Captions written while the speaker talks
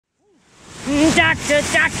Doctor,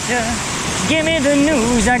 doctor, give me the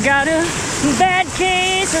news. I got a bad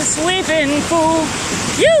case of sleeping fool.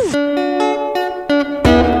 You!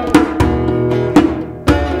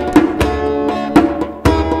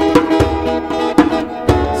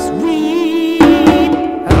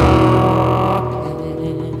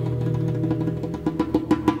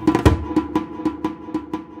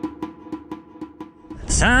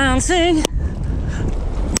 Something,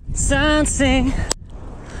 something.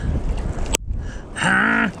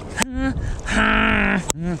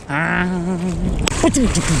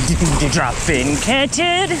 Drop in, catch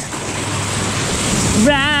it,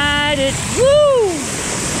 ride it, woo!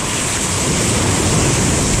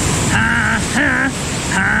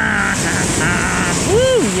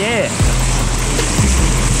 Woo, yeah.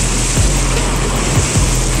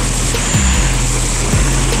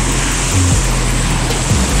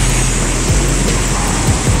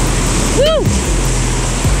 Woo!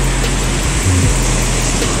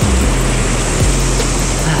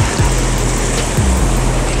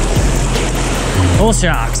 Full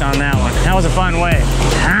shocks on that one. That was a fun wave.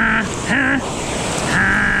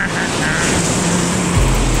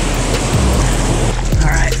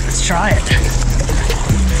 All right, let's try it.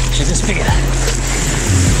 Should this be a...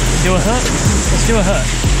 Do a hook? Let's do a hook.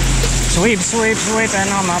 Sweep, sweep,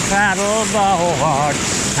 sweeping on my paddle board.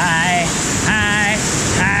 Hi, hi,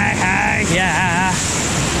 hi, hi, yeah.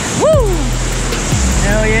 Woo!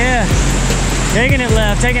 Hell yeah. Taking it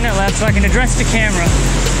left so I can address the camera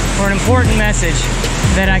for an important message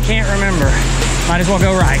that I can't remember. Might as well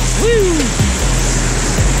go right. Woo!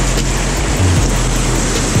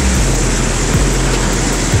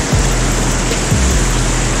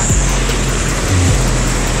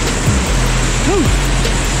 Woo!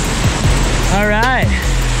 All right.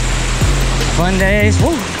 Fun days.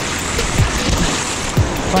 Woo!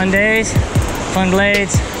 Fun days, fun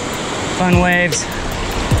blades, fun waves.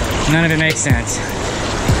 None of it makes sense.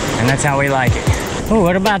 And that's how we like it. Ooh,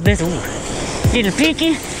 what about this? Ooh. Little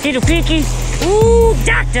peeky, little peeky. Ooh,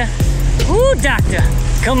 doctor. Ooh, doctor.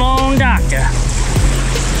 Come on, doctor.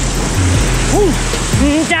 Ooh,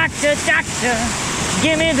 doctor, doctor.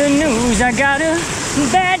 Give me the news. I got a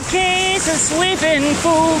bad case of sleeping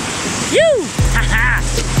fool. You! Ha ha!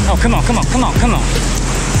 Oh, come on, come on, come on, come on.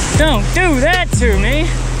 Don't do that to me.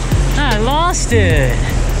 I lost it.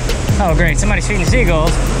 Oh, great. Somebody's feeding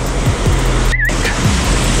seagulls.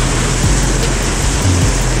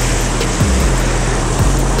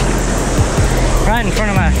 Right in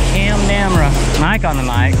front of my camera. Mic on the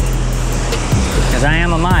mic. Because I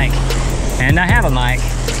am a mic. And I have a mic.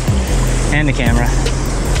 And a camera.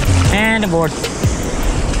 And a board.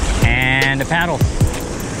 And a paddle.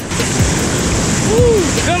 Ooh,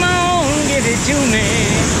 come on, give it to me.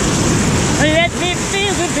 Let me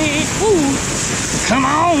feel the beat. Ooh, come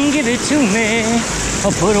on, give it to me.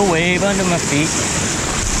 I'll put a wave under my feet.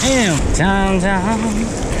 Yeah. Down, down,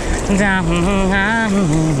 down, down,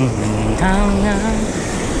 down,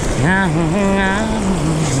 down.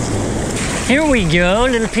 Here we go,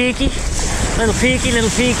 little peeky. Little peeky, little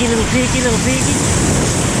peeky, little peeky, little peeky.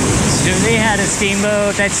 Susie had a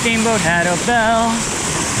steamboat, that steamboat had a bell.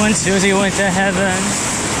 When Susie went to heaven,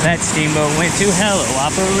 that steamboat went to hello,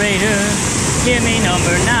 operator. Give me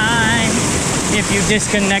number 9. If you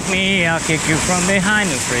disconnect me, I'll kick you from behind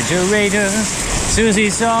the refrigerator. Susie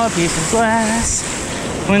saw a piece of glass.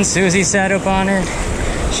 When Susie sat up on it,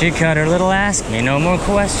 she cut her little ask me no more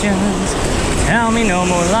questions. Tell me no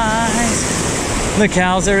more lies. The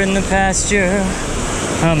cows are in the pasture.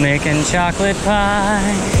 I'm making chocolate pie.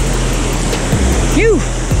 You!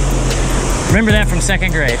 Remember that from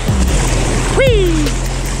 2nd grade. Whee!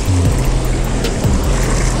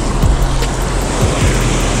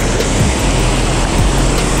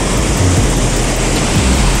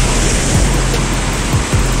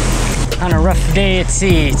 On a rough day at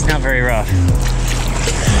sea, it's not very rough.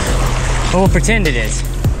 But we'll pretend it is.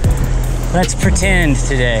 Let's pretend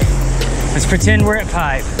today. Let's pretend we're at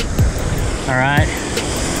Pipe. All right?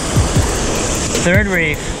 3rd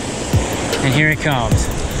reef, and here it comes.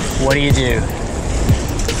 What do?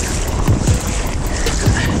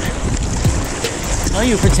 Well,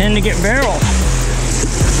 you pretend to get barreled.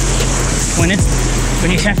 When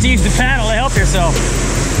you have to use the paddle to help yourself.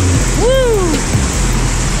 Woo!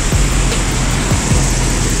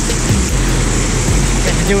 You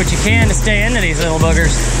have to do what you can to stay into these little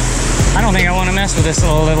boogers. I don't think I want to mess with this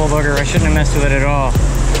little booger. I shouldn't have messed with it at all.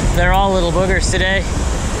 They're all little boogers today,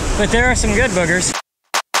 but there are some good boogers.